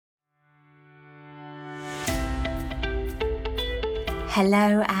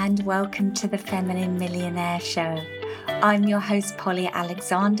Hello and welcome to the Feminine Millionaire Show. I'm your host, Polly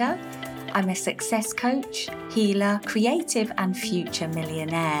Alexander. I'm a success coach, healer, creative, and future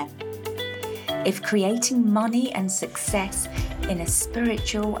millionaire. If creating money and success in a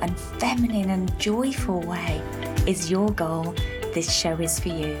spiritual and feminine and joyful way is your goal, this show is for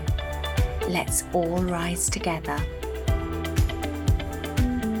you. Let's all rise together.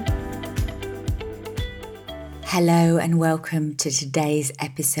 Hello and welcome to today's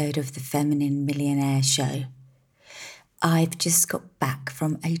episode of the Feminine Millionaire Show. I've just got back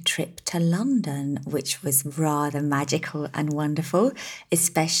from a trip to London, which was rather magical and wonderful,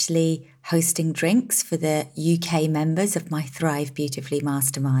 especially hosting drinks for the UK members of my Thrive Beautifully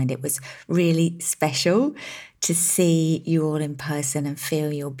Mastermind. It was really special to see you all in person and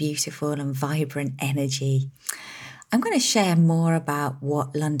feel your beautiful and vibrant energy. I'm going to share more about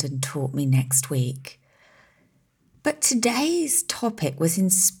what London taught me next week. But today's topic was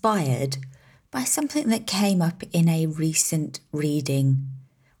inspired by something that came up in a recent reading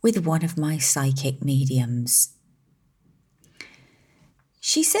with one of my psychic mediums.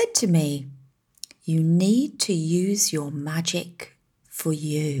 She said to me, "You need to use your magic for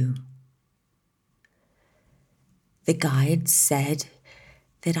you." The guide said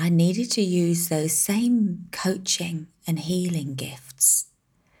that I needed to use those same coaching and healing gifts,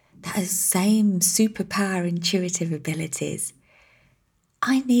 those same superpower intuitive abilities.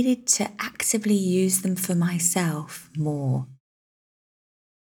 I needed to actively use them for myself more.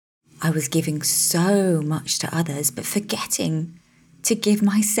 I was giving so much to others, but forgetting to give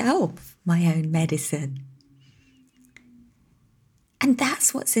myself my own medicine. And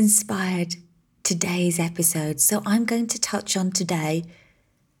that's what's inspired today's episode. So I'm going to touch on today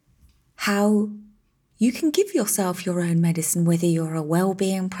how you can give yourself your own medicine, whether you're a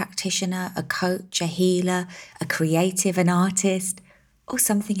well-being practitioner, a coach, a healer, a creative, an artist, or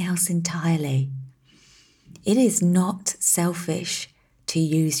something else entirely. It is not selfish to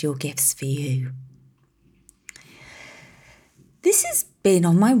use your gifts for you. This has been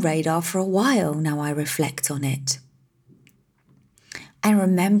on my radar for a while now. I reflect on it. I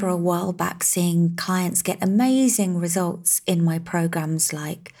remember a while back seeing clients get amazing results in my programs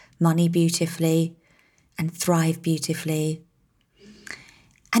like Money Beautifully and Thrive Beautifully.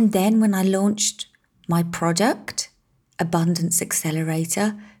 And then when I launched my product, Abundance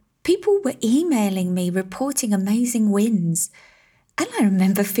Accelerator, people were emailing me reporting amazing wins. And I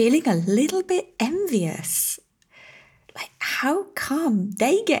remember feeling a little bit envious. Like, how come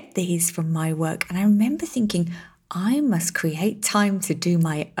they get these from my work? And I remember thinking, I must create time to do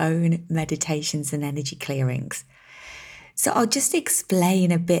my own meditations and energy clearings. So I'll just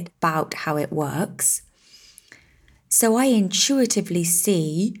explain a bit about how it works. So I intuitively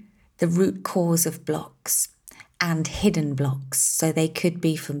see the root cause of blocks and hidden blocks. So they could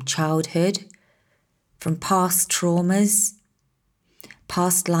be from childhood, from past traumas,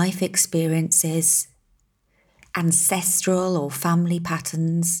 past life experiences, ancestral or family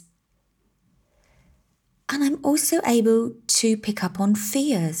patterns. And I'm also able to pick up on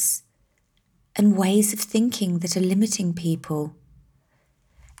fears and ways of thinking that are limiting people.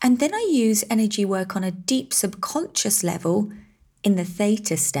 And then I use energy work on a deep subconscious level in the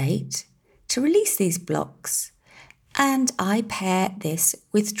theta state to release these blocks. And I pair this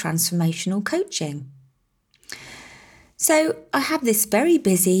with transformational coaching. So I have this very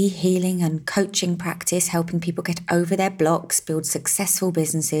busy healing and coaching practice, helping people get over their blocks, build successful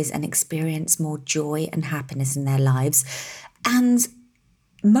businesses, and experience more joy and happiness in their lives. And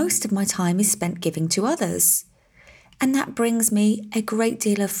most of my time is spent giving to others. And that brings me a great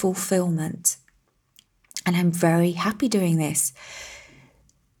deal of fulfillment. And I'm very happy doing this.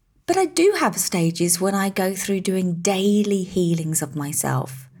 But I do have stages when I go through doing daily healings of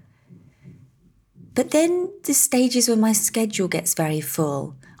myself. But then the stages when my schedule gets very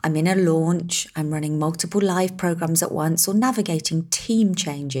full. I'm in a launch, I'm running multiple live programs at once, or navigating team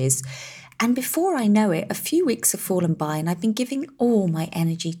changes. And before I know it, a few weeks have fallen by and I've been giving all my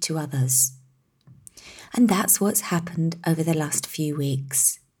energy to others. And that's what's happened over the last few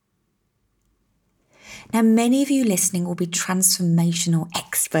weeks. Now, many of you listening will be transformational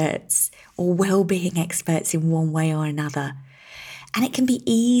experts or well-being experts in one way or another. And it can be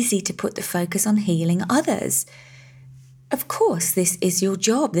easy to put the focus on healing others. Of course, this is your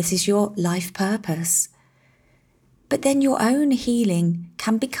job. This is your life purpose. But then your own healing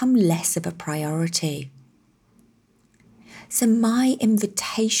can become less of a priority. So my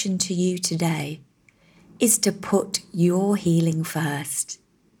invitation to you today is to put your healing first.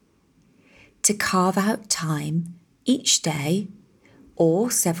 To carve out time each day or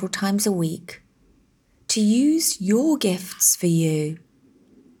several times a week to use your gifts for you.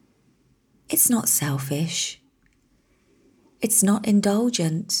 It's not selfish. It's not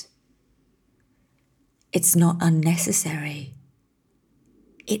indulgent. It's not unnecessary.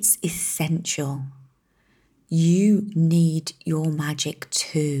 It's essential. You need your magic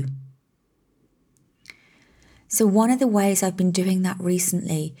too. So one of the ways I've been doing that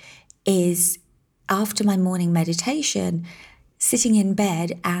recently is after my morning meditation, sitting in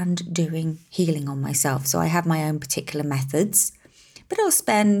bed and doing healing on myself. So I have my own particular methods, but I'll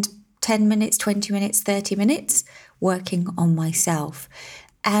spend 10 minutes, 20 minutes, 30 minutes working on myself.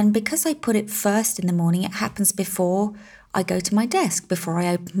 And because I put it first in the morning, it happens before I go to my desk, before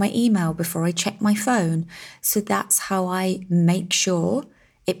I open my email, before I check my phone. So that's how I make sure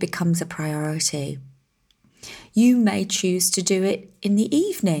it becomes a priority. You may choose to do it in the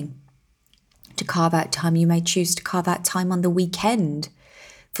evening, to carve out time. You may choose to carve out time on the weekend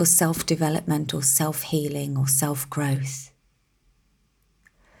for self-development or self-healing or self-growth.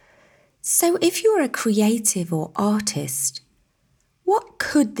 So if you're a creative or artist, what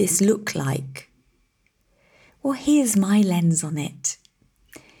could this look like? Well, here's my lens on it.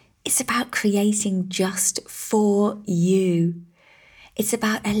 It's about creating just for you. It's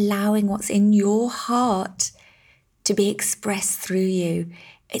about allowing what's in your heart to be expressed through you.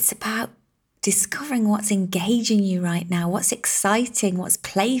 It's about discovering what's engaging you right now, what's exciting, what's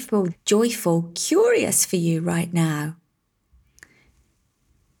playful, joyful, curious for you right now.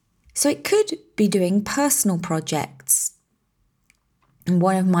 So it could be doing personal projects. And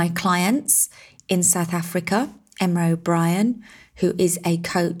one of my clients in South Africa, Emma O'Brien, who is a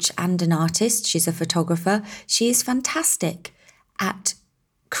coach and an artist, she's a photographer, she is fantastic at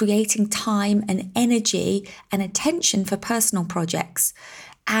creating time and energy and attention for personal projects.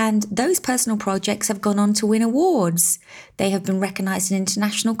 And those personal projects have gone on to win awards. They have been recognised in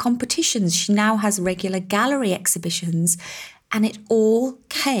international competitions. She now has regular gallery exhibitions. And it all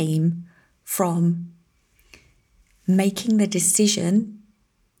came from making the decision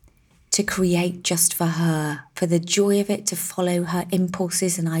to create just for her, for the joy of it, to follow her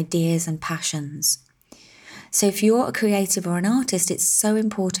impulses and ideas and passions. So if you're a creative or an artist, it's so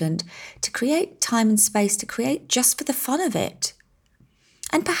important to create time and space to create just for the fun of it.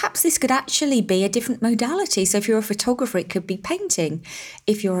 And perhaps this could actually be a different modality. So if you're a photographer, it could be painting.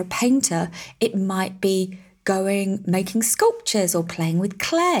 If you're a painter, it might be making sculptures or playing with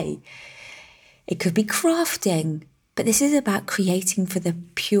clay. It could be crafting. But this is about creating for the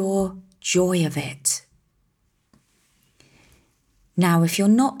pure joy of it. Now, if you're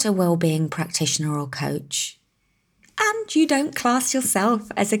not a well-being practitioner or coach, and you don't class yourself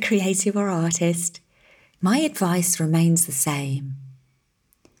as a creative or artist, my advice remains the same.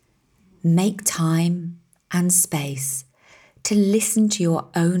 Make time and space to listen to your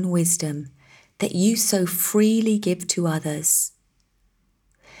own wisdom that you so freely give to others.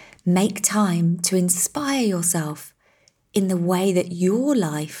 Make time to inspire yourself in the way that your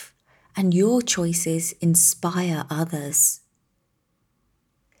life and your choices inspire others.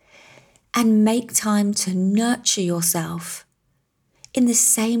 And make time to nurture yourself in the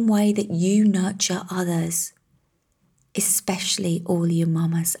same way that you nurture others, especially all you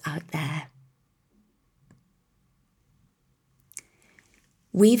mamas out there.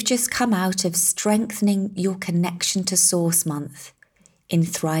 We've just come out of Strengthening Your Connection to Source Month in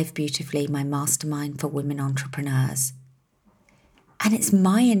Thrive Beautifully, my mastermind for women entrepreneurs. And it's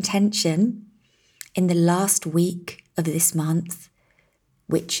my intention in the last week of this month,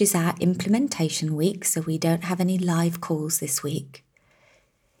 which is our implementation week, so we don't have any live calls this week.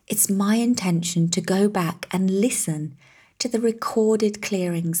 It's my intention to go back and listen to the recorded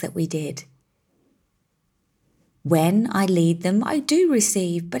clearings that we did. When I lead them, I do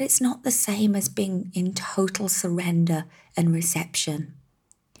receive, but it's not the same as being in total surrender and reception.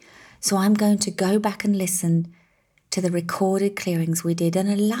 So I'm going to go back and listen to the recorded clearings we did and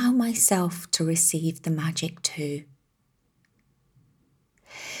allow myself to receive the magic too.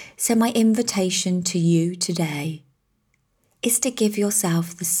 So my invitation to you today is to give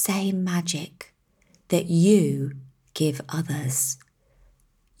yourself the same magic that you give others.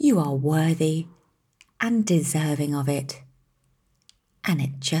 You are worthy and deserving of it, and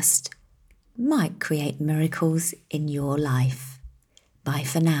it just might create miracles in your life. Bye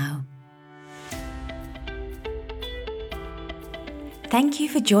for now. Thank you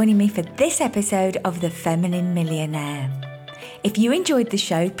for joining me for this episode of The Feminine Millionaire. If you enjoyed the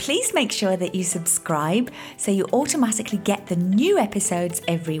show, please make sure that you subscribe so you automatically get the new episodes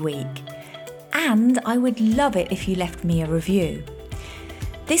every week. And I would love it if you left me a review.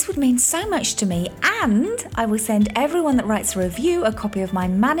 This would mean so much to me, and I will send everyone that writes a review a copy of my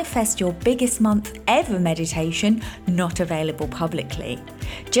Manifest Your Biggest Month Ever meditation, not available publicly.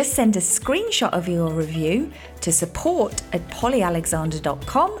 Just send a screenshot of your review to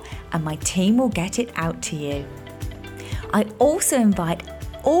support@pollyalexander.com and my team will get it out to you. I also invite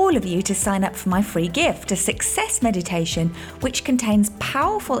all of you to sign up for my free gift, a success meditation, which contains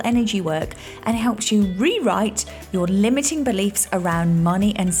powerful energy work and helps you rewrite your limiting beliefs around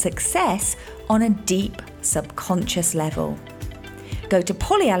money and success on a deep subconscious level. Go to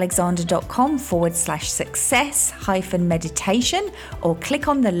pollyalexander.com/success-meditation or click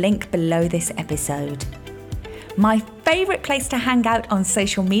on the link below this episode. My favourite place to hang out on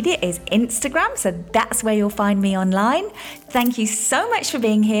social media is Instagram, so that's where you'll find me online. Thank you so much for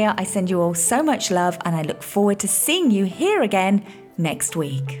being here. I send you all so much love and I look forward to seeing you here again next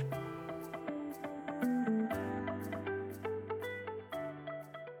week.